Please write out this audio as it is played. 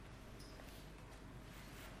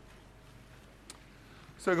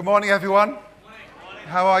So good morning, everyone.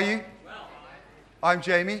 How are you? I'm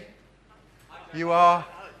Jamie. You are?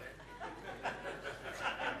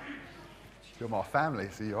 You're my family,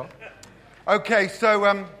 so you are. Okay,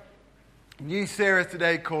 so new series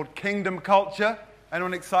today called Kingdom Culture.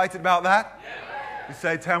 Anyone excited about that? Yeah. You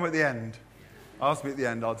say, tell me at the end. Ask me at the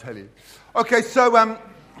end, I'll tell you. Okay, so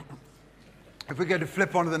if we go to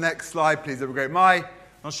flip on to the next slide, please, that'd be great. I'm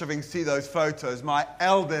not sure if you can see those photos. My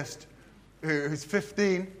eldest, who's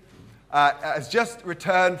 15, has just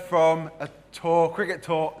returned from a cricket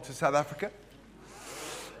tour to South Africa,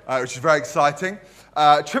 which is very exciting.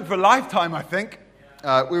 A trip of a lifetime, I think.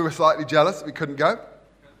 We were slightly jealous we couldn't go.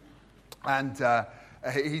 And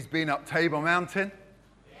he's been up Table Mountain.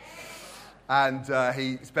 And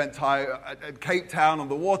he spent time at Cape Town on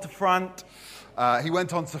the waterfront. He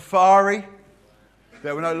went on safari.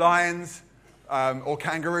 There were no lions or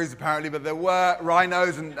kangaroos, apparently, but there were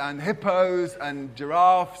rhinos and hippos and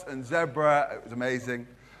giraffes and zebra. It was amazing.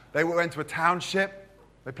 They went to a township.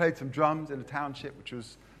 They played some drums in a township, which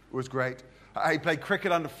was great. He played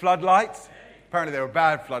cricket under floodlights. Apparently, they were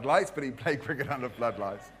bad floodlights, but he played cricket under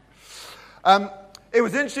floodlights. It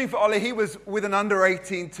was interesting for Ollie. He was with an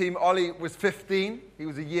under-18 team. Ollie was 15. He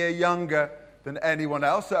was a year younger than anyone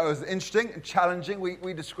else. So it was interesting and challenging.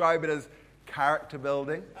 We describe it as character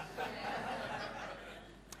building.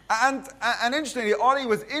 And interestingly, Ollie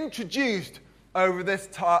was introduced over this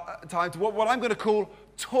time to what I'm going to call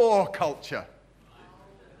tour culture.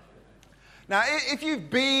 Now, if you've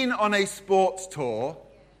been on a sports tour,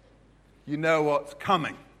 you know what's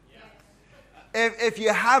coming. If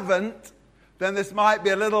you haven't, then this might be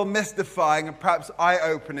a little mystifying and perhaps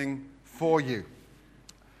eye-opening for you.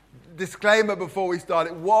 Disclaimer before we start,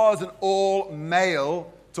 it was an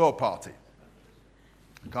all-male tour party.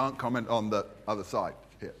 I can't comment on the other side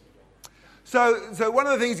here. So one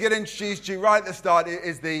of the things you get introduced to right at the start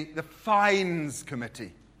is the fines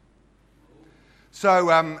committee. So,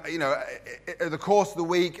 in the course of the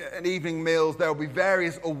week and evening meals, there will be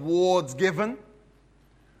various awards given,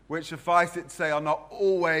 which suffice it to say are not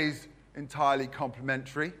always entirely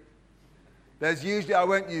complimentary. There's usually, I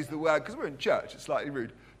won't use the word because we're in church, it's slightly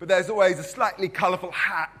rude, but there's always a slightly colourful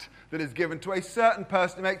hat that is given to a certain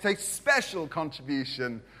person who makes a special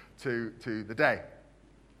contribution to the day.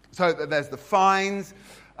 So there's the fines.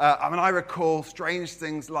 I recall strange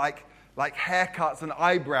things like haircuts and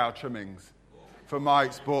eyebrow trimmings from my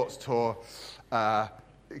sports tour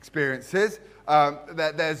experiences.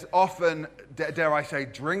 There's often, dare I say,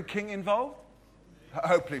 drinking involved.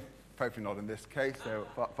 Hopefully not in this case. They're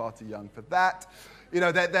far too young for that.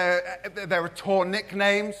 There are tour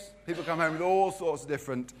nicknames. People come home with all sorts of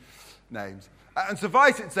different names. And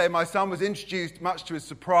suffice it to say, my son was introduced, much to his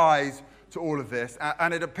surprise, to all of this.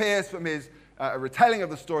 And it appears from his retelling of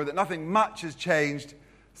the story that nothing much has changed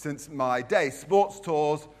since my day. Sports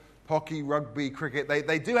tours, hockey, rugby, cricket,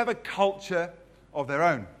 they do have a culture of their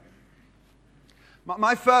own.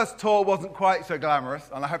 My first tour wasn't quite so glamorous,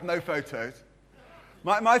 and I have no photos.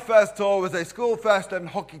 My first tour was a school first and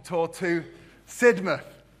hockey tour to Sidmouth.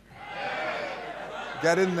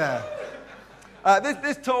 Get in there.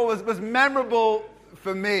 This tour was memorable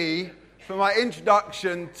for me for my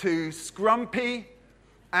introduction to scrumpy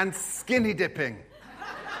and skinny dipping.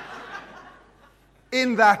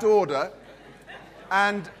 In that order.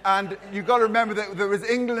 And you've got to remember that there was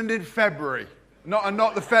England in February,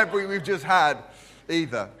 not the February we've just had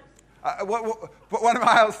either. But one of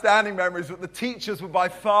my outstanding memories was that the teachers were by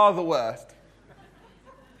far the worst.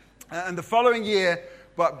 And the following year,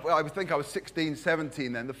 but I think I was 16,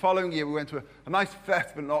 17 then, the following year we went to a nice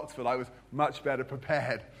festival in Oxford. I was much better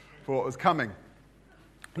prepared for what was coming.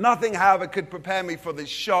 Nothing, however, could prepare me for the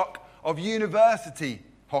shock of university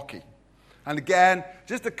hockey. And again,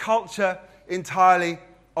 just a culture entirely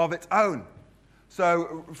of its own.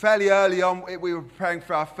 So fairly early on, we were preparing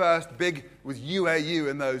for our first big, was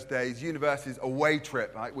UAU in those days, university's away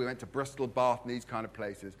trip. Right? We went to Bristol, Bath, and these kind of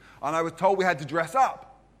places. And I was told we had to dress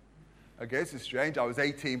up. Okay, this is strange. I was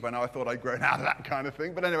 18 by now. I thought I'd grown out of that kind of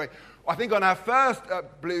thing. But anyway, I think on our first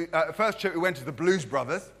trip, we went to the Blues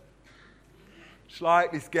Brothers.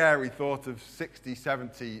 Slightly scary thought of 60,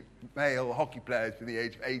 70 male hockey players between the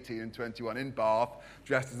age of 18 and 21 in Bath,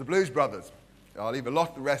 dressed as the Blues Brothers. I'll leave a lot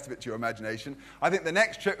of the rest of it to your imagination. I think the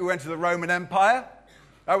next trip we went to the Roman Empire.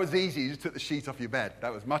 That was easy. You just took the sheet off your bed.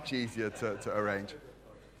 That was much easier to arrange.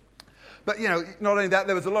 But, not only that,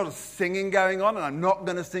 there was a lot of singing going on, and I'm not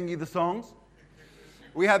going to sing you the songs.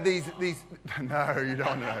 We had these... No, you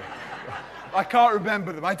don't know. I can't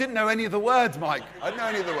remember them. I didn't know any of the words, Mike. I didn't know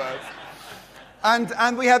any of the words.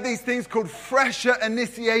 And we had these things called fresher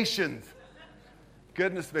initiations.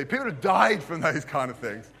 Goodness me. People have died from those kind of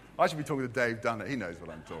things. I should be talking to Dave Dunnett. He knows what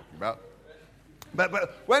I'm talking about.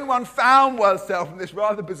 But when one found oneself in this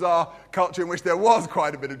rather bizarre culture in which there was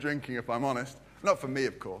quite a bit of drinking, if I'm honest, not for me,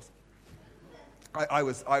 of course. I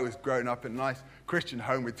was growing up in a nice Christian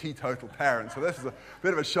home with teetotal parents, so this was a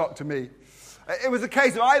bit of a shock to me. It was a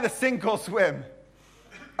case of either sink or swim,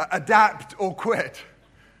 adapt or quit.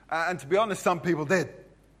 And to be honest, some people did.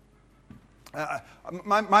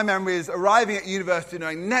 My memory is arriving at university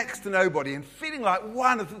knowing next to nobody and feeling like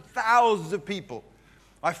one of the thousands of people.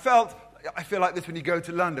 I feel like this when you go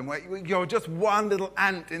to London, where you're just one little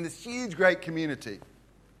ant in this huge, great community.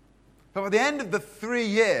 But by the end of the 3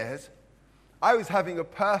 years, I was having a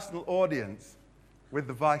personal audience with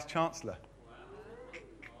the Vice-Chancellor.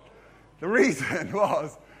 The reason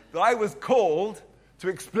was that I was called to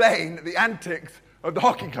explain the antics of the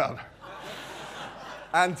hockey club.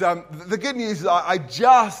 And the good news is I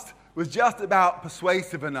was just about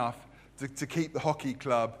persuasive enough to keep the hockey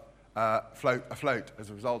club afloat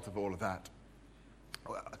as a result of all of that.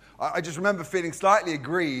 I just remember feeling slightly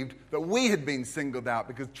aggrieved that we had been singled out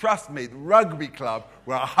because, trust me, the rugby club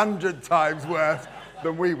were 100 times worse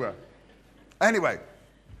than we were. Anyway,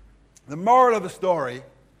 the moral of the story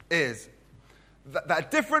is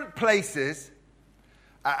that different places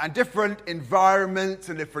and different environments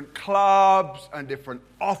and different clubs and different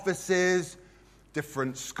offices,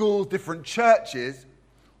 different schools, different churches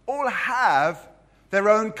all have their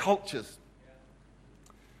own cultures.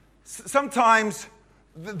 Sometimes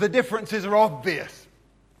the differences are obvious.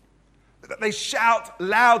 They shout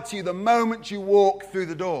loud to you the moment you walk through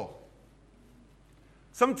the door.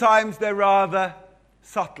 Sometimes they're rather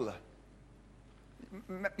subtler.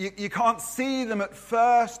 You can't see them at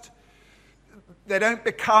first. They don't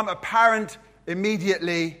become apparent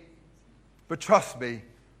immediately. But trust me,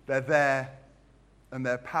 they're there and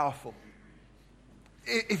they're powerful.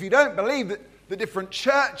 If you don't believe that the different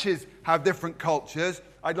churches have different cultures,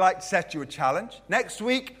 I'd like to set you a challenge. Next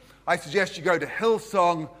week, I suggest you go to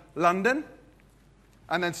Hillsong, London,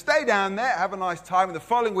 and then stay down there, have a nice time, and the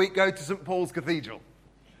following week go to St. Paul's Cathedral.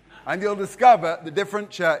 And you'll discover the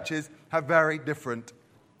different churches have very different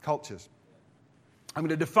cultures. I'm going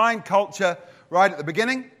to define culture right at the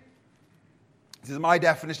beginning. This is my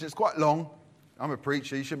definition. It's quite long. I'm a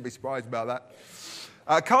preacher. You shouldn't be surprised about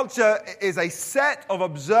that. Culture is a set of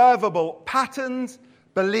observable patterns,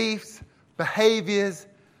 beliefs, behaviors,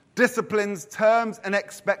 disciplines, terms, and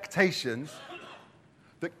expectations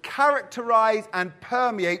that characterize and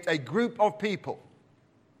permeate a group of people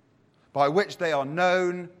by which they are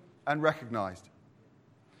known and recognized.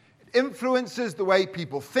 It influences the way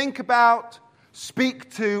people think about,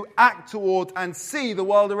 speak to, act toward, and see the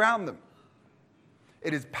world around them.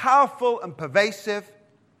 It is powerful and pervasive.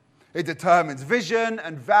 It determines vision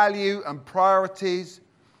and value and priorities,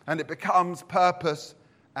 and it becomes purpose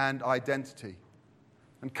and identity.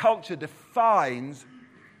 And culture defines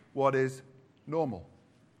what is normal.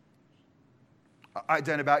 I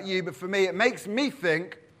don't know about you, but for me, it makes me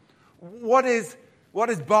think, what is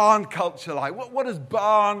barn culture like? What does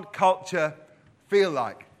barn culture feel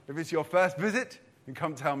like? If it's your first visit, then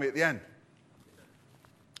come tell me at the end.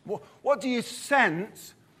 What do you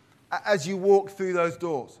sense as you walk through those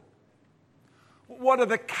doors? What are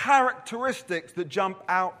the characteristics that jump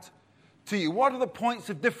out to you? What are the points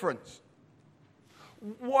of difference?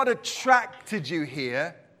 What attracted you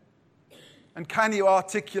here? And can you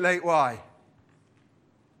articulate why?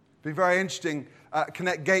 It'd be very interesting at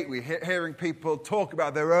Connect Gateway, hearing people talk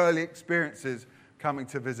about their early experiences coming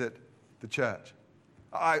to visit the church.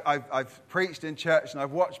 I've preached in church and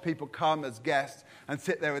I've watched people come as guests and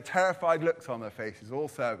sit there with terrified looks on their faces all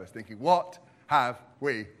service, thinking, what have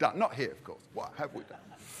we done? Not here, of course. What have we done?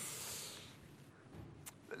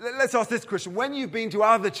 Let's ask this question. When you've been to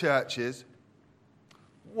other churches,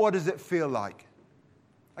 what does it feel like?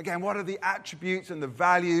 Again, what are the attributes and the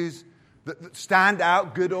values that stand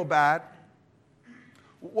out, good or bad?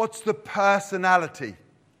 What's the personality?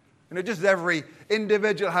 Just as every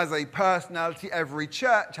individual has a personality, every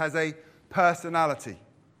church has a personality.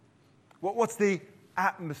 What's the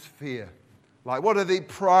atmosphere like? What are the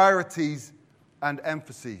priorities and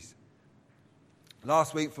emphases?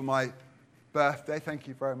 Last week for my birthday, thank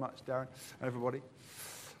you very much, Darren and everybody.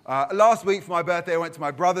 Last week for my birthday, I went to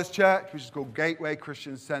my brother's church, which is called Gateway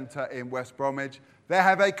Christian Centre in West Bromwich. They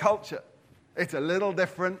have a culture. It's a little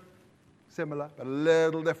different, similar, but a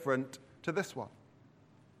little different to this one.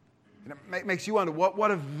 It makes you wonder, what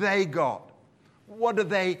have they got? What do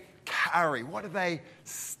they carry? What do they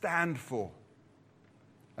stand for?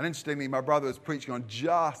 And interestingly, my brother was preaching on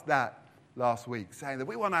just that last week, saying that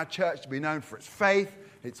we want our church to be known for its faith,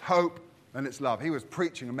 its hope, and it's love. He was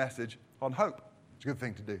preaching a message on hope. It's a good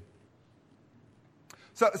thing to do.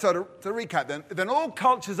 So to recap then all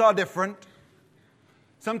cultures are different,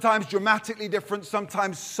 sometimes dramatically different,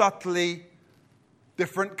 sometimes subtly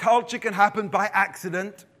different. Culture can happen by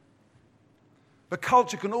accident, but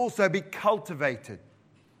culture can also be cultivated.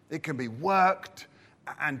 It can be worked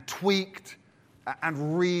and tweaked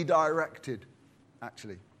and redirected,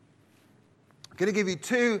 actually. I'm going to give you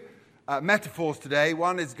two metaphors today.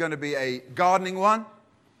 One is going to be a gardening one.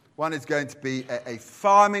 One is going to be a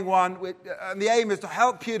farming one. And the aim is to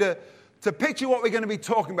help you to picture what we're going to be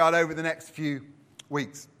talking about over the next few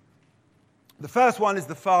weeks. The first one is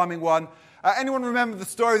the farming one. Anyone remember the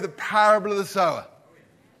story of the parable of the sower?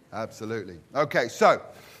 Absolutely. Okay, so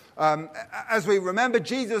as we remember,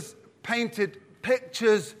 Jesus painted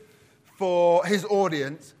pictures for his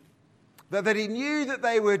audience that he knew that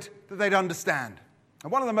they'd understand.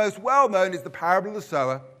 And one of the most well-known is the parable of the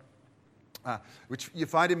sower, which you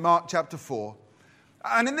find in Mark chapter 4.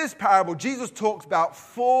 And in this parable, Jesus talks about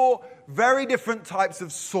 4 very different types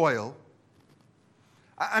of soil.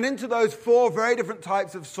 And into those 4 very different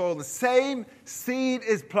types of soil, the same seed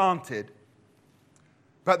is planted,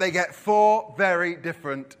 but they get 4 very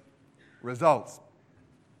different results.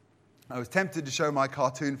 I was tempted to show my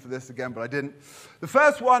cartoon for this again, but I didn't. The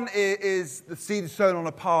first one is the seed sown on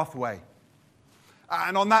a pathway.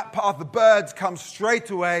 And on that path, the birds come straight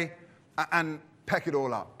away and peck it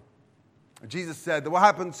all up. And Jesus said that what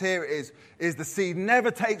happens here is the seed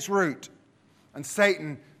never takes root, and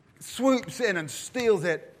Satan swoops in and steals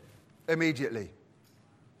it immediately.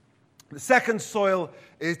 The second soil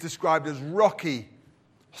is described as rocky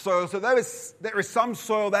soil. So there is some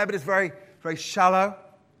soil there, but it's very, very shallow.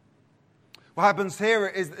 What happens here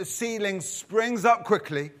is that the seedling springs up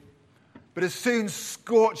quickly, but is soon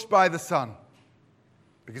scorched by the sun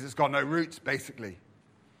because it's got no roots, basically.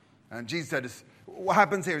 And Jesus said, what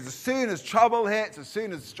happens here is as soon as trouble hits, as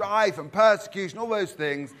soon as strife and persecution, all those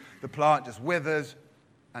things, the plant just withers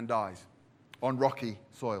and dies on rocky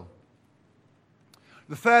soil.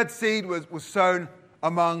 The third seed was sown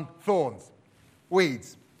among thorns,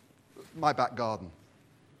 weeds, my back garden.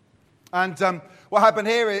 And what happened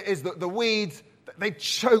here is that the weeds, they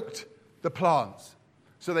choked the plants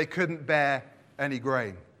so they couldn't bear any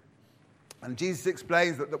grain. And Jesus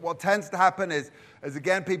explains that what tends to happen is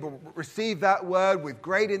again, people receive that word with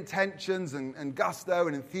great intentions and gusto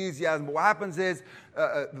and enthusiasm. But what happens is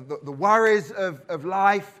the worries of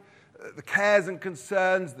life, the cares and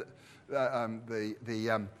concerns,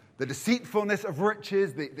 the deceitfulness of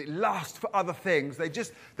riches, the lust for other things,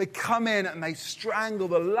 they come in and they strangle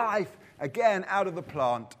the life again out of the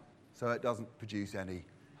plant so it doesn't produce any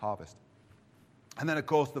harvest. And then, of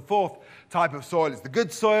course, the fourth type of soil is the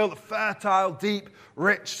good soil, the fertile, deep,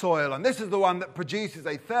 rich soil. And this is the one that produces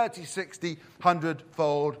a 30, 60,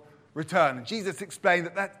 100-fold return. And Jesus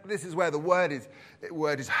explained that this is where the word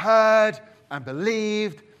is heard and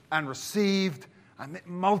believed and received, and it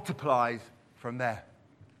multiplies from there.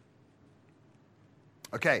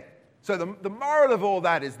 Okay, so the moral of all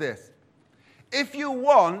that is this. If you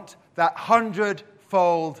want that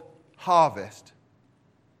 100-fold harvest,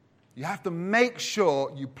 you have to make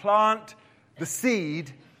sure you plant the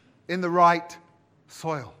seed in the right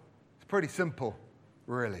soil. It's pretty simple,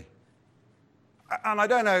 really. And I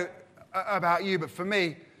don't know about you, but for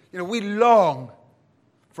me, we long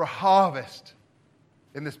for a harvest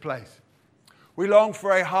in this place. We long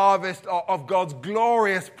for a harvest of God's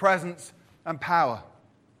glorious presence and power.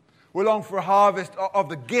 We long for a harvest of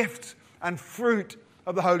the gifts and fruit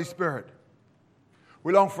of the Holy Spirit.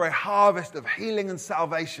 We long for a harvest of healing and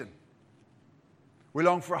salvation. We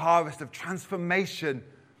long for a harvest of transformation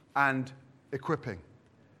and equipping.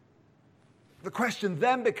 The question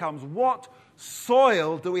then becomes, what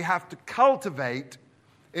soil do we have to cultivate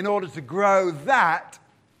in order to grow that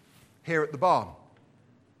here at the barn?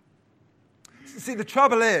 See, the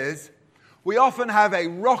trouble is, we often have a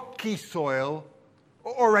rocky soil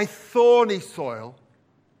or a thorny soil,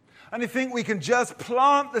 and we think we can just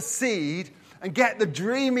plant the seed and get the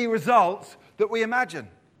dreamy results that we imagine.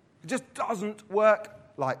 It just doesn't work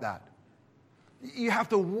like that. You have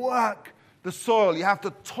to work the soil. You have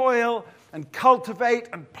to toil and cultivate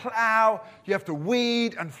and plow. You have to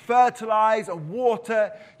weed and fertilize and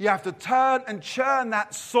water. You have to turn and churn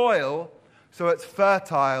that soil so it's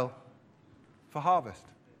fertile for harvest.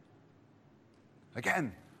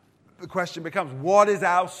 Again, the question becomes, what is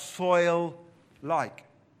our soil like?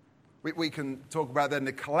 We can talk about that in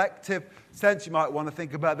a collective sense. You might want to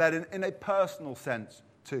think about that in a personal sense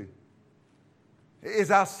too. Is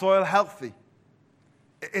our soil healthy?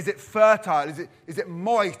 Is it fertile? Is it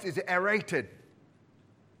moist? Is it aerated?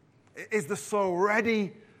 Is the soil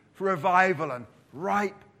ready for revival and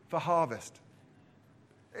ripe for harvest?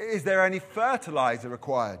 Is there any fertilizer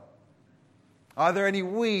required? Are there any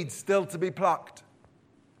weeds still to be plucked?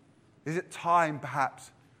 Is it time,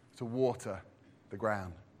 perhaps, to water the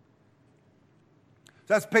ground?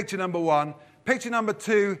 So that's picture number one. Picture number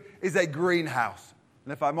two is a greenhouse.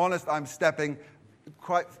 And if I'm honest, I'm stepping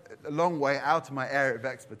quite a long way out of my area of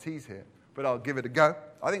expertise here, but I'll give it a go.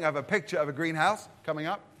 I think I have a picture of a greenhouse coming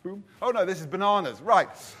up. Boom. Oh no, this is bananas. Right.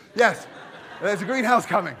 Yes. There's a greenhouse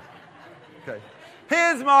coming. Okay.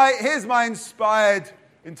 Here's my inspired,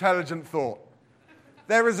 intelligent thought.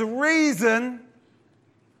 There is a reason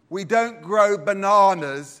we don't grow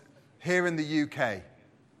bananas here in the UK.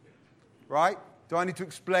 Right? Do I need to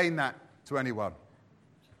explain that to anyone?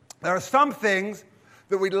 There are some things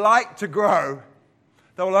that we'd like to grow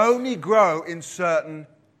that will only grow in certain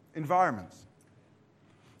environments.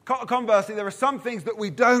 Conversely, there are some things that we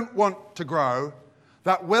don't want to grow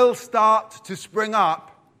that will start to spring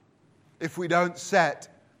up if we don't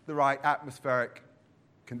set the right atmospheric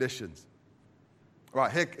conditions.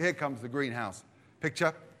 Right, here comes the greenhouse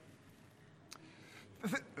picture.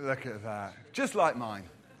 Look at that. Just like mine.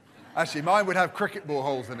 Actually, mine would have cricket ball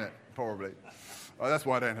holes in it, probably. Oh, that's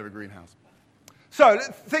why I don't have a greenhouse. So, let's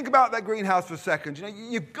think about that greenhouse for a second. You know,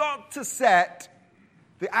 you've got to set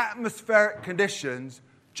the atmospheric conditions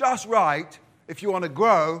just right if you want to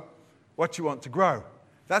grow what you want to grow.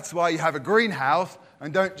 That's why you have a greenhouse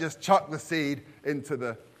and don't just chuck the seed into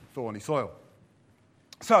the thorny soil.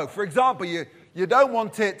 So, for example, you don't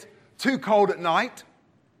want it too cold at night,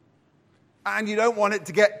 and you don't want it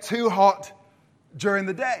to get too hot during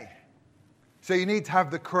the day. So you need to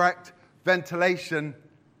have the correct ventilation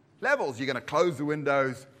levels. You're going to close the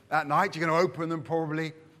windows at night. You're going to open them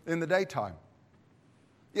probably in the daytime.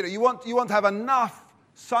 You know, you want to have enough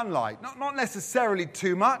sunlight, not necessarily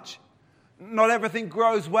too much. Not everything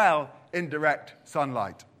grows well in direct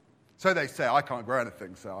sunlight. So they say, I can't grow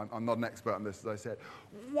anything, so I'm not an expert on this, as I said.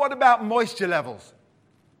 What about moisture levels?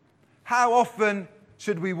 How often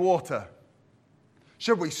should we water?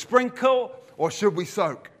 Should we sprinkle or should we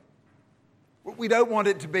soak? We don't want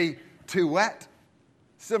it to be too wet.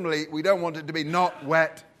 Similarly, we don't want it to be not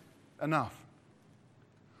wet enough.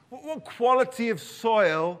 What quality of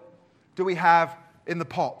soil do we have in the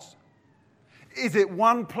pots? Is it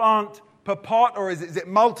one plant per pot, or is it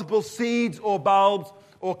multiple seeds or bulbs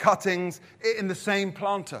or cuttings in the same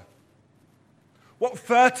planter? What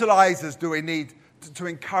fertilizers do we need to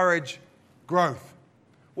encourage growth?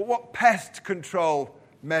 What pest control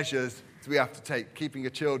measures do we have to take, keeping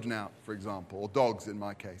your children out, for example, or dogs in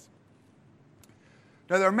my case?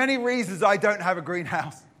 Now, there are many reasons I don't have a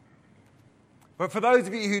greenhouse. But for those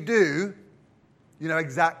of you who do, you know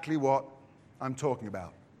exactly what I'm talking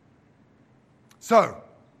about. So,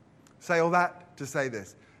 say all that to say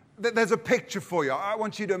this. There's a picture for you. I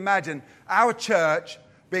want you to imagine our church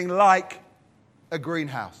being like a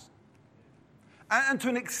greenhouse. And to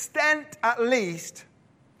an extent, at least,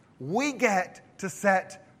 we get to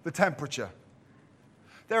set the temperature.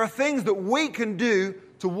 There are things that we can do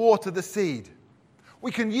to water the seed.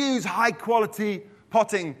 We can use high-quality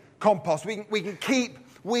potting compost. We can keep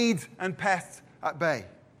weeds and pests at bay.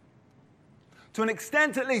 To an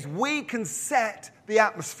extent, at least, we can set the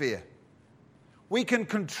atmosphere. We can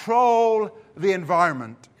control the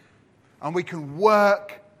environment. And we can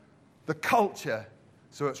work the culture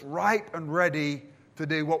so it's ripe and ready to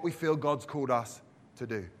do what we feel God's called us to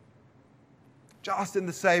do. Just in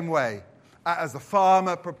the same way as the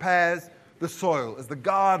farmer prepares the soil, as the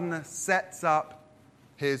gardener sets up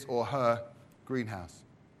his or her greenhouse.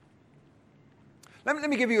 Let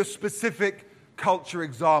me give you a specific culture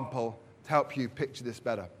example to help you picture this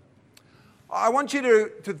better. I want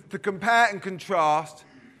you to compare and contrast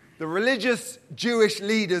the religious Jewish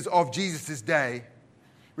leaders of Jesus' day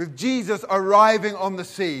with Jesus arriving on the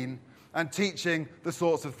scene and teaching the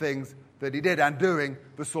sorts of things that he did and doing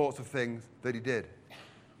the sorts of things that he did.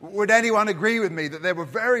 Would anyone agree with me that there were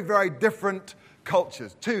very, very different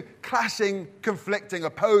cultures, two clashing, conflicting,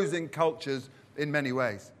 opposing cultures in many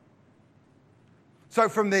ways? So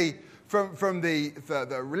from the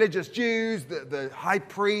religious Jews, the high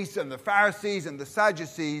priests and the Pharisees and the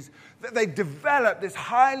Sadducees, they developed this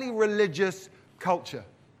highly religious culture.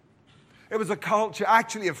 It was a culture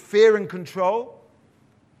actually of fear and control.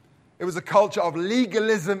 It was a culture of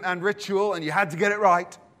legalism and ritual, and you had to get it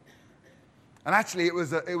right. And actually it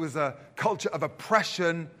was a culture of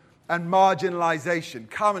oppression and marginalization.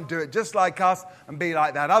 Come and do it just like us and be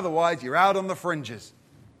like that. Otherwise, you're out on the fringes.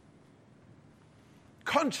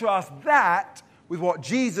 Contrast that with what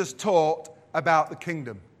Jesus taught about the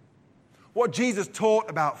kingdom. What Jesus taught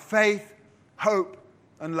about faith, hope,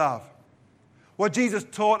 and love. What Jesus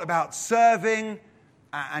taught about serving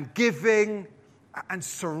and giving and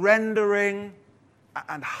surrendering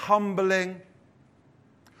and humbling.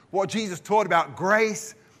 What Jesus taught about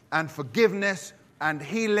grace and forgiveness and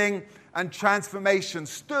healing and transformation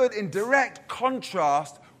stood in direct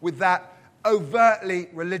contrast with that overtly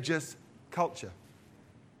religious culture.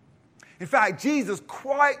 In fact, Jesus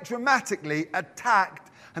quite dramatically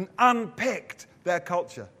attacked and unpicked their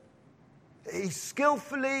culture. He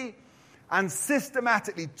skillfully and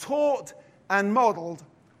systematically taught and modeled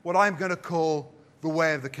what I'm going to call the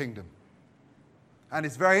way of the kingdom. And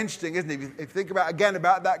it's very interesting, isn't it, if you think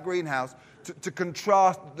about that greenhouse, to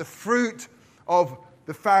contrast the fruit of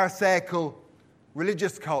the Pharisaical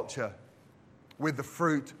religious culture with the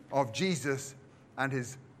fruit of Jesus and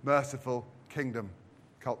his merciful kingdom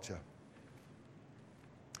culture.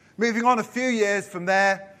 Moving on a few years from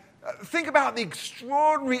there, think about the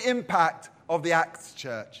extraordinary impact of the Acts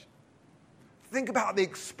church. Think about the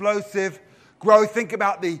explosive growth. Think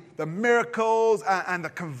about the miracles and the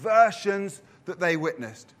conversions that they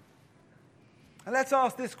witnessed. And let's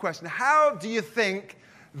ask this question. How do you think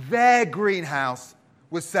their greenhouse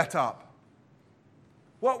was set up?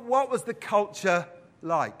 What was the culture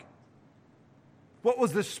like? What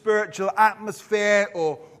was the spiritual atmosphere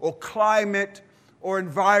or climate or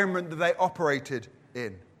environment that they operated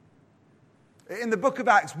in? In the book of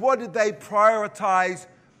Acts, what did they prioritize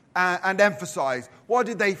and emphasize? What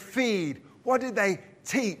did they feed? What did they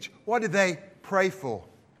teach? What did they pray for?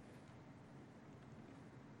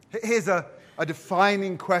 Here's a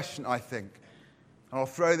defining question, I think. And I'll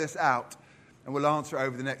throw this out and we'll answer it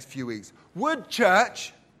over the next few weeks. Would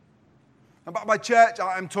church, and by church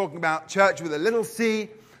I'm talking about church with a little c,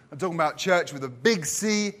 I'm talking about church with a big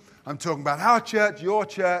C, I'm talking about our church, your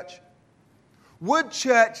church. Would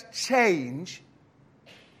church change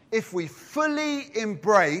if we fully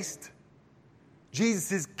embraced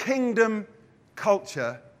Jesus' kingdom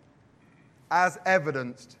culture as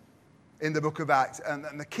evidenced in the book of Acts?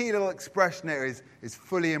 And the key little expression there is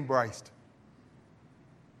fully embraced.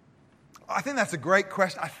 I think that's a great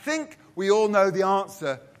question. I think we all know the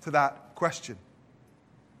answer to that question.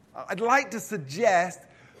 I'd like to suggest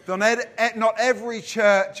that not every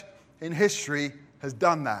church in history has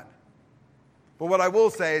done that. But what I will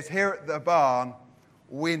say is here at theBarn,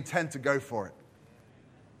 we intend to go for it.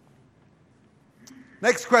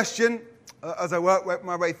 Next question, as I work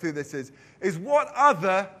my way through this, is what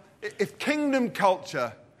other, if kingdom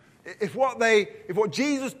culture, if what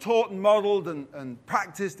Jesus taught and modeled and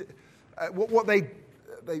practiced, what they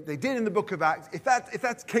did in the book of Acts, if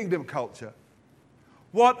that's kingdom culture,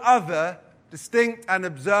 what other distinct and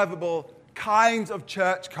observable kinds of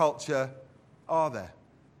church culture are there?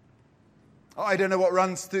 I don't know what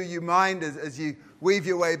runs through your mind as you weave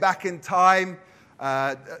your way back in time.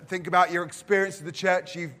 Think about your experience of the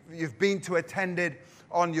church you've been to, attended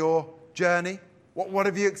on your journey. What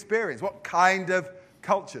have you experienced? What kind of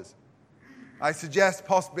cultures? I suggest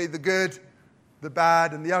possibly the good, the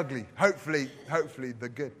bad, and the ugly. Hopefully the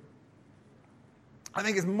good. I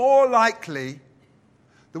think it's more likely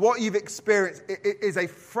that what you've experienced is a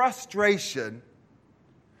frustration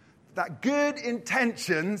that good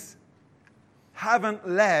intentions haven't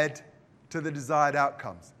led to the desired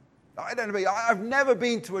outcomes. I don't know, I've never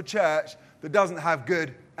been to a church that doesn't have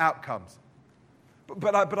good outcomes.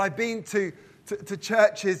 But I've been to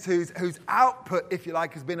churches whose output, if you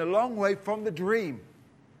like, has been a long way from the dream.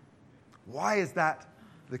 Why is that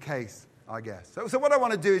the case, I guess? So what I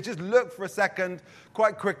want to do is just look for a second,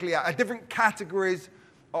 quite quickly, at different categories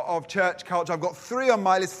of church culture. I've got 3 on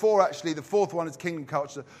my list, 4 actually. The 4th one is kingdom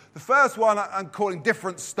culture. The first one I'm calling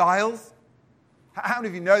different styles. How many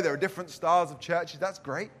of you know there are different styles of churches? That's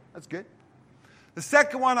great. That's good. The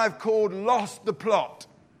second one I've called lost the plot.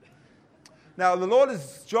 Now, the Lord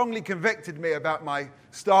has strongly convicted me about my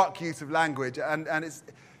stark use of language, and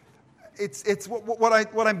it's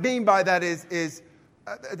what I mean by that is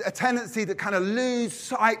a tendency to kind of lose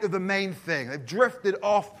sight of the main thing. They've drifted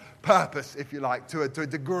off purpose, if you like, to a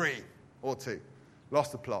degree or two.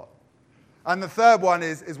 Lost the plot. And the third one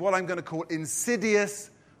is what I'm going to call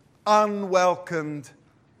insidious, unwelcomed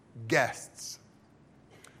guests.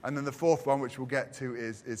 And then the 4th one, which we'll get to,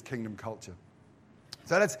 is kingdom culture.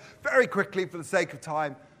 So let's very quickly, for the sake of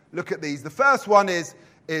time, look at these. The first one is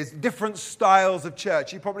different styles of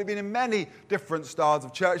church. You've probably been in many different styles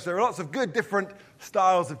of church. There are lots of good different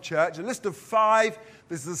styles of church. A list of 5.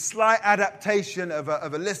 This is a slight adaptation of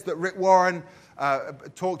a list that Rick Warren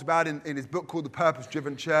talked about in his book called The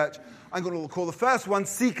Purpose-Driven Church. I'm going to call the first one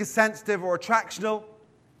seeker-sensitive or attractional.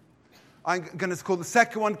 I'm going to call the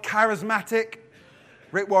second one charismatic.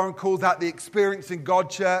 Rick Warren calls that the Experiencing God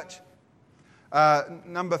Church.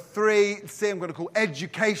 Number 3, C, I'm going to call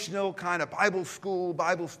educational, kind of Bible school,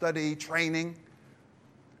 Bible study, training.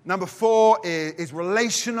 Number 4 is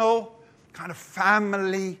relational, kind of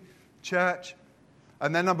family church.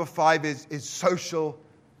 And then number 5 is social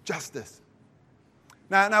justice.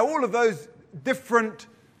 Now all of those different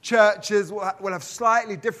churches will have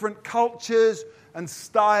slightly different cultures and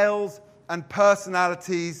styles and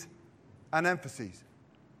personalities and emphases.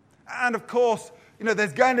 And of course,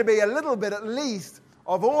 there's going to be a little bit at least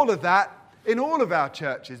of all of that in all of our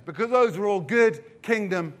churches, because those are all good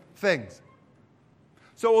kingdom things.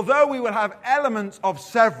 So although we will have elements of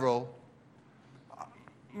several,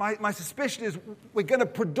 my suspicion is we're going to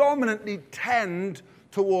predominantly tend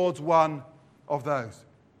towards one of those.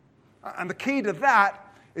 And the key to that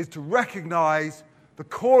is to recognize the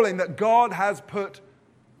calling that God has put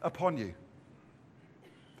upon you.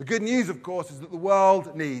 The good news, of course, is that the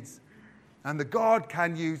world needs, and that God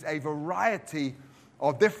can use a variety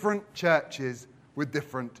of different churches with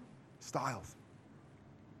different styles.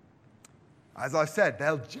 As I said,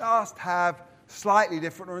 they'll just have slightly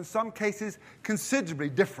different, or in some cases, considerably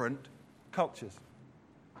different cultures.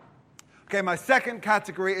 Okay, my second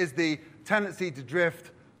category is the tendency to drift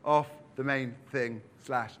off the main thing /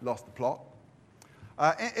 lost the plot.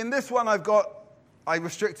 In this one, I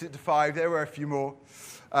restricted it to 5. There were a few more.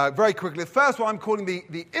 Very quickly, the first one I'm calling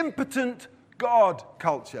the impotent God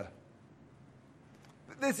culture.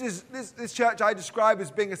 This church I describe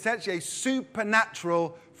as being essentially a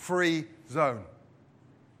supernatural free zone.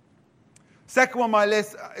 Second one on my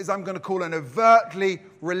list is I'm going to call an overtly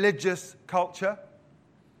religious culture.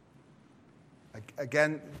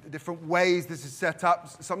 Again, different ways this is set up,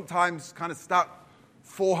 sometimes kind of stuck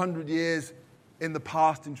 400 years in the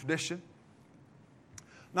past in tradition.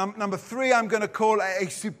 Number 3, I'm going to call a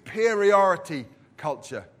superiority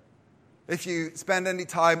culture. If you spend any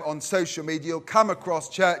time on social media, you'll come across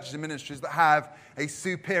churches and ministries that have a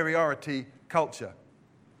superiority culture.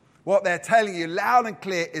 What they're telling you loud and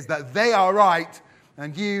clear is that they are right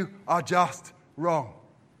and you are just wrong.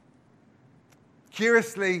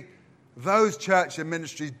 Curiously, those churches and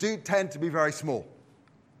ministries do tend to be very small.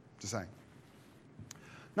 Just saying.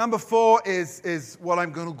 Number 4 is what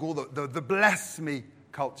I'm going to call the bless me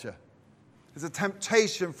culture. There's a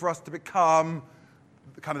temptation for us to become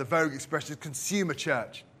kind of the vogue expression, consumer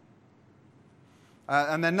church.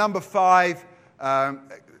 And then number 5,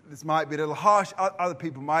 this might be a little harsh. Other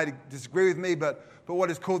people might disagree with me, but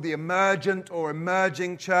what is called the emergent or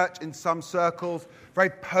emerging church in some circles, very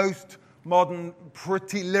postmodern,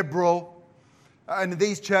 pretty liberal. And in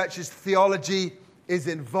these churches, theology is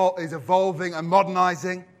evolving and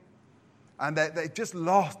modernizing. And they've just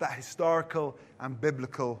lost that historical and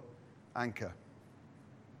biblical anchor.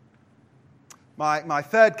 My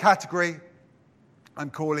third category I'm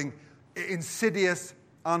calling insidious,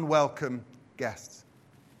 unwelcome guests.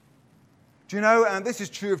 Do you know, and this is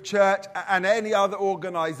true of church and any other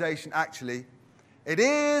organization actually, it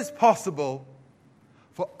is possible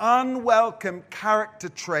for unwelcome character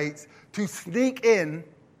traits to sneak in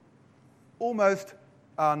almost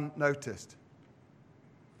unnoticed.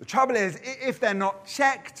 The trouble is, if they're not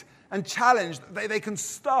checked and challenged, they can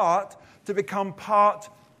start to become part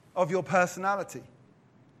of your personality.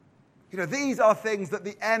 These are things that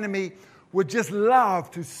the enemy would just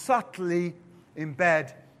love to subtly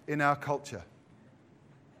embed in our culture.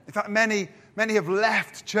 In fact, many have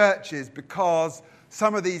left churches because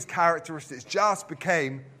some of these characteristics just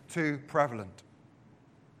became too prevalent.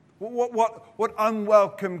 What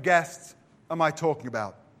unwelcome guests am I talking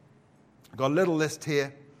about? I've got a little list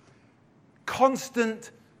here.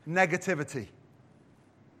 Constant negativity,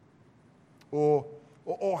 or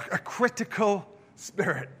a critical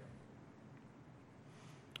spirit,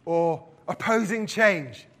 or opposing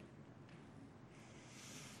change,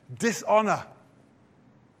 dishonor.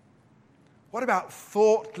 What about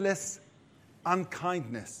thoughtless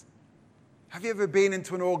unkindness? Have you ever been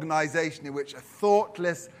into an organization in which a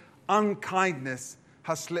thoughtless unkindness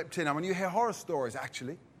has slipped in? I mean, you hear horror stories,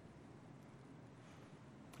 actually.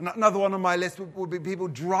 Another one on my list would be people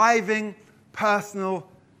driving personal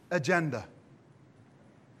agenda.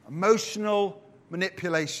 Emotional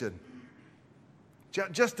manipulation.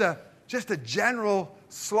 Just a general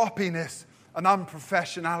sloppiness and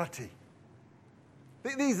unprofessionality.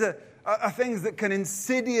 These are things that can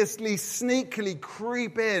insidiously, sneakily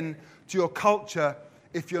creep in to your culture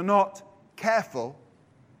if you're not careful.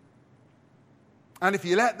 And if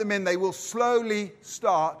you let them in, they will slowly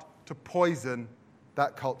start to poison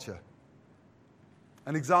that culture.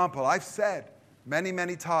 An example, I've said many,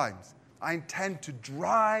 many times, I intend to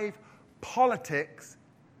drive politics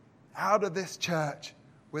out of this church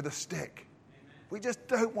with a stick. We just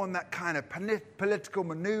don't want that kind of political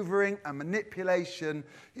maneuvering and manipulation.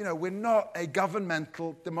 You know, we're not a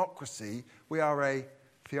governmental democracy. We are a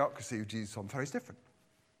theocracy with Jesus on throne. It's different.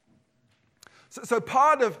 So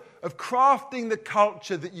part of crafting the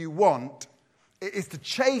culture that you want is to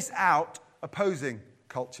chase out opposing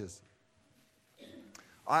cultures.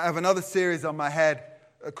 I have another series on my head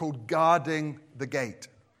called Guarding the Gate.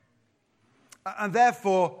 And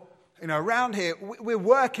therefore, you know, around here, we're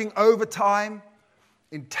working overtime,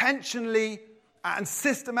 intentionally and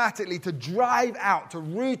systematically to drive out, to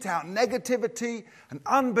root out negativity and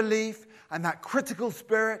unbelief and that critical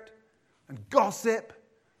spirit and gossip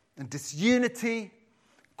and disunity,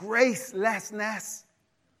 gracelessness,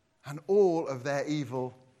 and all of their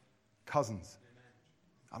evil cousins.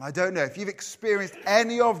 And I don't know if you've experienced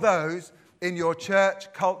any of those in your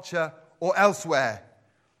church, culture, or elsewhere.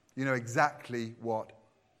 You know exactly what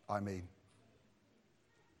I mean.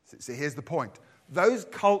 See, here's the point. Those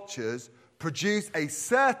cultures produce a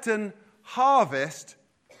certain harvest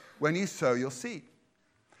when you sow your seed.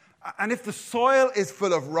 And if the soil is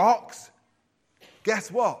full of rocks,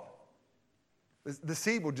 guess what? The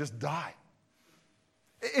seed will just die.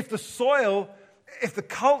 If the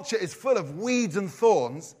culture is full of weeds and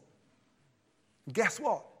thorns, guess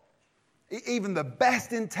what? Even the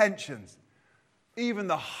best intentions, even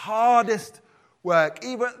the hardest work,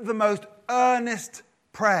 even the most earnest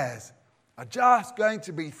prayers are just going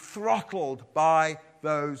to be throttled by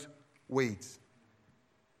those weeds.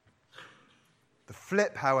 The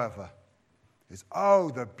flip, however, is,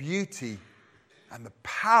 the beauty and the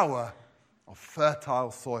power of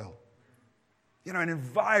fertile soil. You know, an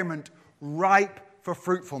environment ripe for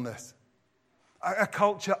fruitfulness. A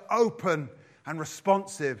culture open and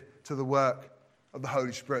responsive to the work of the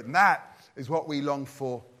Holy Spirit. And that is what we long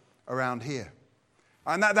for around here.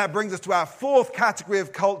 And that brings us to our fourth category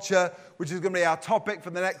of culture, which is going to be our topic for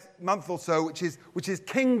the next month or so, which is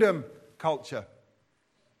kingdom culture.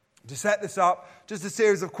 To set this up, just a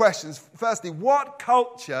series of questions. Firstly, what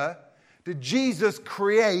culture did Jesus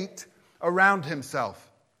create around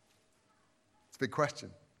himself? It's a big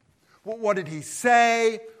question. What did he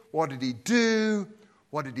say? What did he do?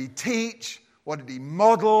 What did he teach? What did he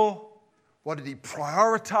model? What did he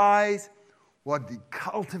prioritize? What did he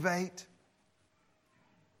cultivate?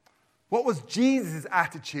 What was Jesus'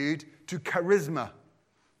 attitude to charisma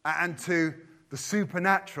and to the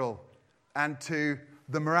supernatural and to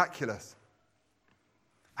the miraculous?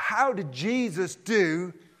 How did Jesus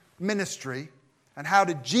do ministry and how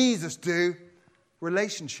did Jesus do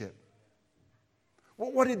relationship?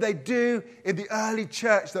 What did they do in the early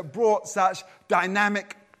church that brought such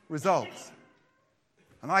dynamic results?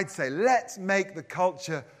 And I'd say, let's make the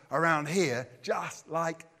culture around here just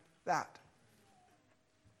like that.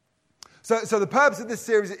 So the purpose of this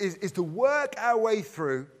series is to work our way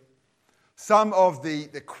through some of the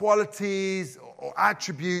qualities or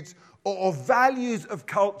attributes or values of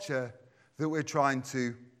culture that we're trying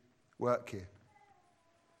to work here.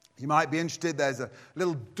 You might be interested, there's a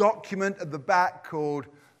little document at the back called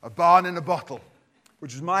A Barn in a Bottle,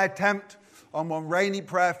 which is my attempt on one rainy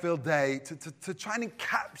prayer-filled day to try and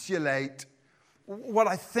encapsulate what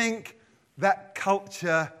I think that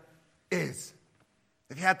culture is.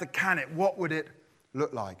 If you had to can it, what would it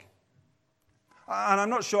look like? And I'm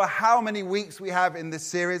not sure how many weeks we have in this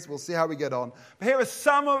series. We'll see how we get on. But here are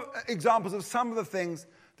some examples of some of the things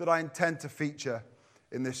that I intend to feature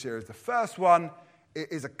in this series. The first one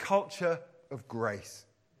is a culture of grace.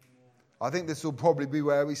 I think this will probably be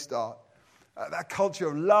where we start. That culture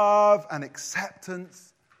of love and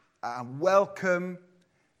acceptance and welcome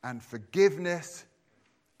and forgiveness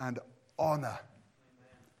and honor.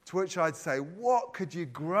 To which I'd say, what could you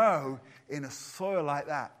grow in a soil like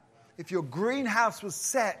that? If your greenhouse was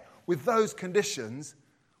set with those conditions,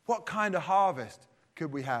 what kind of harvest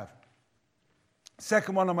could we have?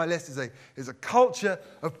 Second one on my list is a culture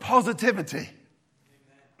of positivity.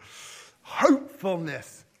 Amen.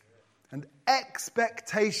 Hopefulness and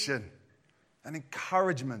expectation and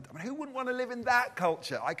encouragement. I mean, who wouldn't want to live in that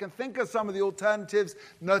culture? I can think of some of the alternatives.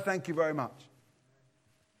 No, thank you very much.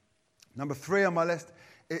 Number 3 on my list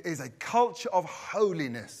is a culture of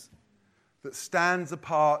holiness that stands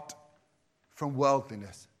apart from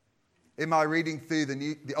worldliness. In my reading through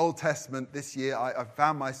the Old Testament this year, I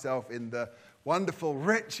found myself in the wonderful,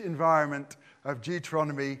 rich environment of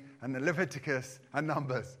Deuteronomy and Leviticus and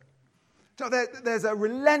Numbers. So there's a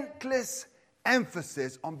relentless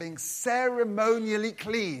emphasis on being ceremonially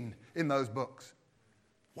clean in those books.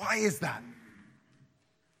 Why is that?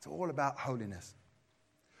 It's all about holiness.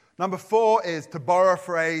 Number 4 is, to borrow a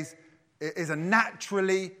phrase, is a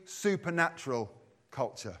naturally supernatural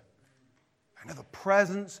culture. The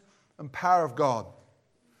presence and power of God,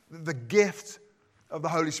 the gift of the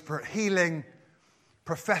Holy Spirit, healing,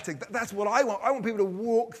 prophetic. That's what I want. I want people to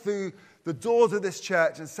walk through the doors of this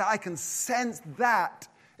church and say, I can sense that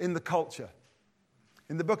in the culture.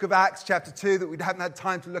 In the book of Acts, chapter 2, that we haven't had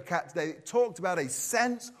time to look at today, it talked about a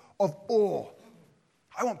sense of awe.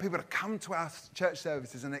 I want people to come to our church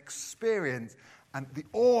services and experience the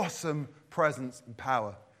awesome presence and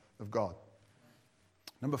power of God.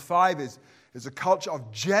 Number 5 is a culture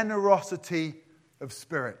of generosity of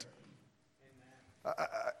spirit.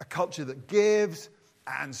 A culture that gives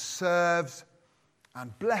and serves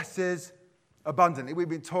and blesses abundantly. We've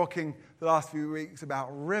been talking the last few weeks about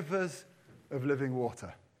rivers of living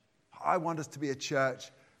water. I want us to be a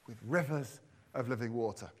church with rivers of living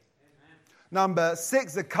water. Amen. Number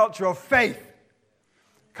 6, the culture of faith.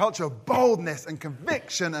 Culture of boldness and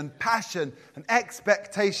conviction and passion and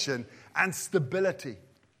expectation and stability.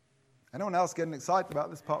 Anyone else getting excited about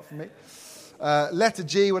this part from me? Letter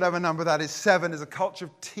G, whatever number that is, 7, is a culture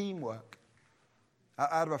of teamwork.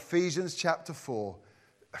 Out of Ephesians chapter 4,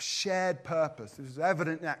 a shared purpose. This is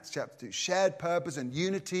evident in Acts chapter 2. Shared purpose and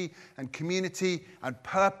unity and community and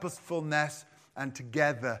purposefulness and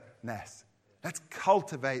togetherness. Let's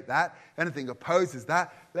cultivate that. Anything opposes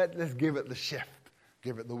that, let's give it the shift.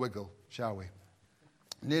 Give it the wiggle, shall we?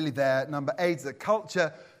 Nearly there. Number 8 is a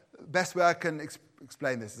culture, best way I can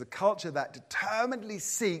explain this, is a culture that determinedly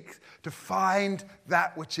seeks to find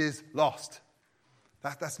that which is lost.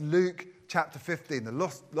 That's Luke chapter 15, the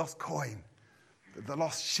lost coin, the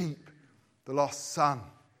lost sheep, the lost son.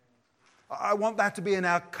 I want that to be in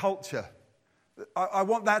our culture. I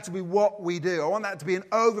want that to be what we do. I want that to be an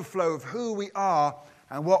overflow of who we are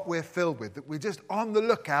and what we're filled with. That we're just on the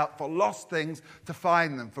lookout for lost things to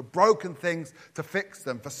find them, for broken things to fix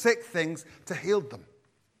them, for sick things to heal them.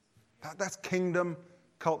 That's kingdom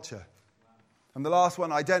culture. And the last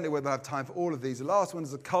one, I don't know whether I have time for all of these. The last one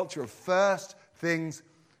is a culture of first things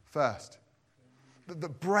first.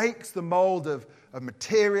 That breaks the mold of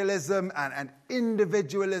materialism and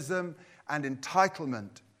individualism and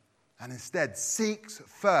entitlement, and instead seeks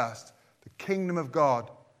first the kingdom of God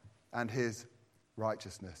and his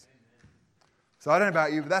righteousness. So I don't know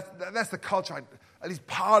about you, but that's the culture, at least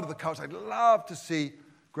part of the culture I'd love to see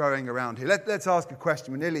growing around here. Let's ask a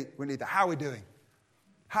question. We're nearly there. How are we doing?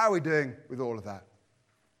 How are we doing with all of that?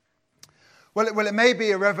 Well, it may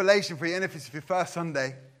be a revelation for you, and if it's your first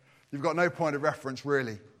Sunday, you've got no point of reference,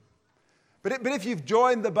 really. But if you've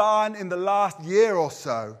joined the barn in the last year or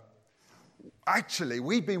so, actually,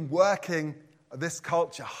 we've been working this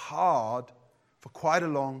culture hard for quite a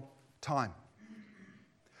long time.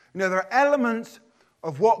 There are elements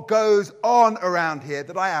of what goes on around here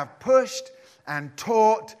that I have pushed and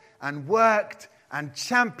taught and worked and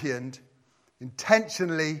championed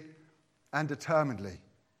intentionally and determinedly.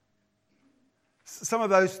 Some of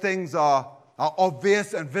those things are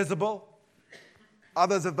obvious and visible.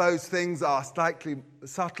 Others of those things are slightly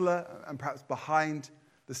subtler and perhaps behind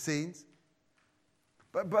the scenes.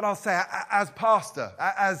 But I'll say, as pastor,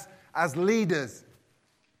 as leaders,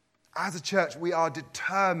 as a church, we are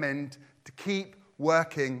determined to keep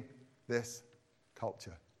working this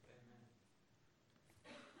culture.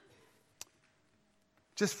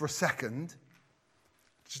 Just for a second,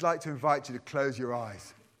 I'd just like to invite you to close your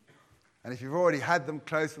eyes. And if you've already had them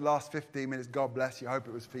closed for the last 15 minutes, God bless you. I hope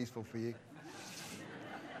it was peaceful for you.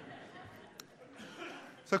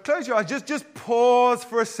 So close your eyes. Just pause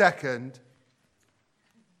for a second.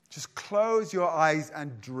 Just close your eyes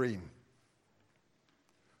and dream.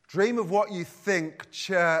 Dream of what you think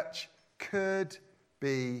church could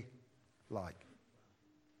be like.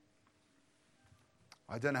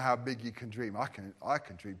 I don't know how big you can dream. I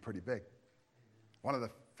can dream pretty big. One of the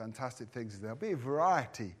fantastic things is there'll be a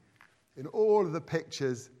variety in all of the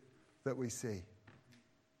pictures that we see.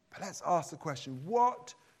 But let's ask the question,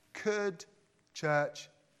 what could church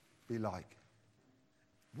be like?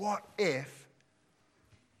 What if,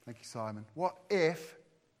 thank you, Simon, what if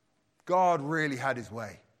God really had his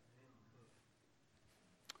way?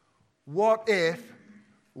 What if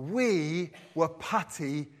we were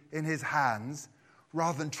putty in his hands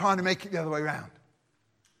rather than trying to make it the other way around?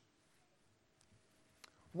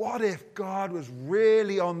 What if God was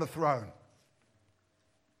really on the throne?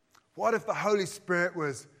 What if the Holy Spirit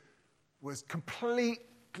was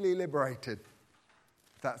completely liberated,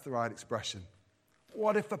 if that's the right expression?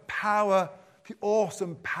 What if the power, the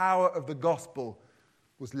awesome power of the gospel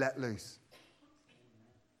was let loose?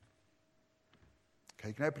 Okay,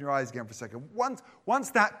 you can open your eyes again for a second. Once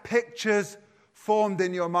that picture's formed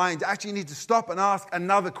in your mind, actually you need to stop and ask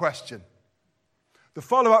another question. The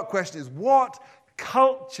follow-up question is, what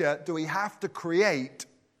culture do we have to create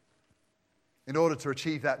in order to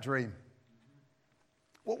achieve that dream?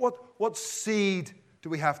 What seed do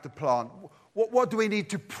we have to plant? What do we need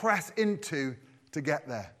to press into to get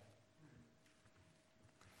there?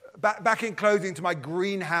 Back in closing to my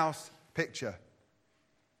greenhouse picture.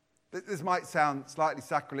 This might sound slightly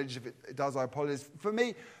sacrilegious. If it does, I apologize. For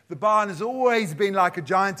me, the barn has always been like a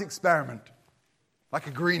giant experiment, like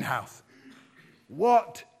a greenhouse.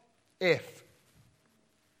 What if?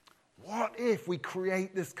 What if we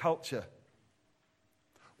create this culture?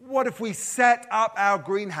 What if we set up our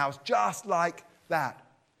greenhouse just like that?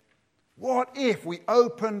 What if we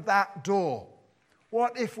open that door?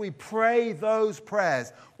 What if we pray those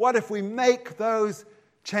prayers? What if we make those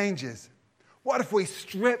changes? What if we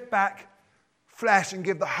strip back flesh and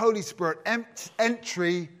give the Holy Spirit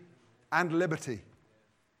entry and liberty?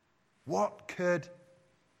 What could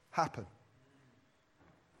happen?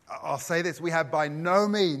 I'll say this, we have by no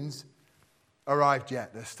means arrived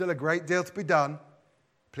yet. There's still a great deal to be done.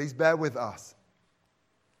 Please bear with us.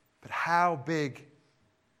 But how big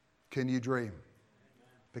can you dream?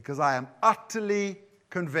 Because I am utterly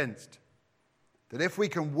convinced that if we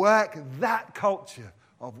can work that culture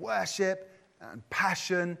of worship and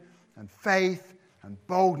passion and faith and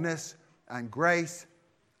boldness and grace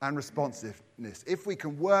and responsiveness, if we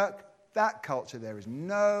can work that culture, there is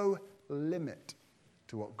no limit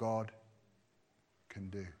to what God can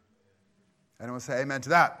do. Anyone say amen to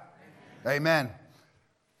that? Amen.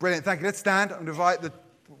 Brilliant. Thank you. Let's stand. I'm going to invite the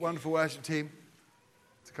wonderful worship team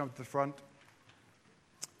to come to the front.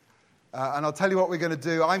 And I'll tell you what we're going to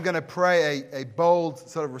do. I'm going to pray a bold,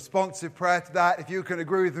 sort of responsive prayer to that. If you can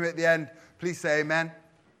agree with me at the end, please say amen.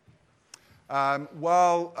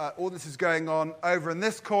 While all this is going on, over in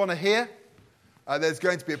this corner here, there's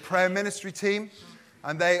going to be a prayer ministry team.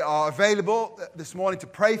 And they are available this morning to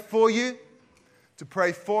pray for you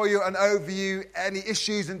and over you, any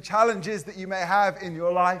issues and challenges that you may have in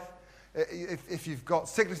your life. If you've got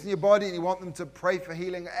sickness in your body and you want them to pray for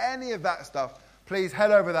healing, any of that stuff, please head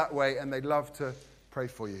over that way and they'd love to pray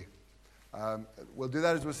for you. We'll do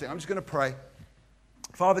that as we'll sing. I'm just going to pray.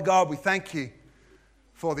 Father God, we thank you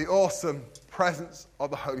for the awesome presence of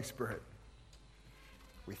the Holy Spirit.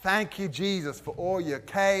 We thank you, Jesus, for all you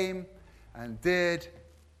came and did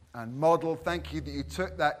and modeled. Thank you that you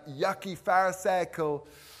took that yucky Pharisaical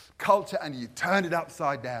culture and you turned it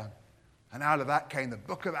upside down. And out of that came the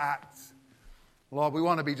book of Acts. Lord, we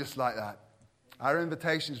want to be just like that. Our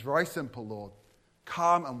invitation is very simple, Lord.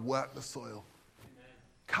 Come and work the soil. Amen.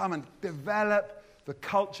 Come and develop the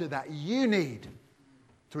culture that you need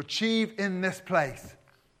to achieve in this place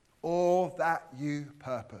all that you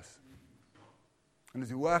purpose. And as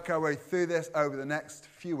we work our way through this over the next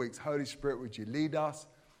few weeks, Holy Spirit, would you lead us,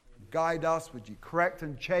 guide us? Would you correct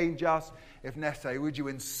and change us if necessary? Would you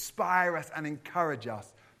inspire us and encourage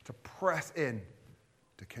us to press in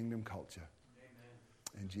to kingdom culture?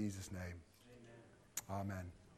 Amen. In Jesus' name. Amen. Amen.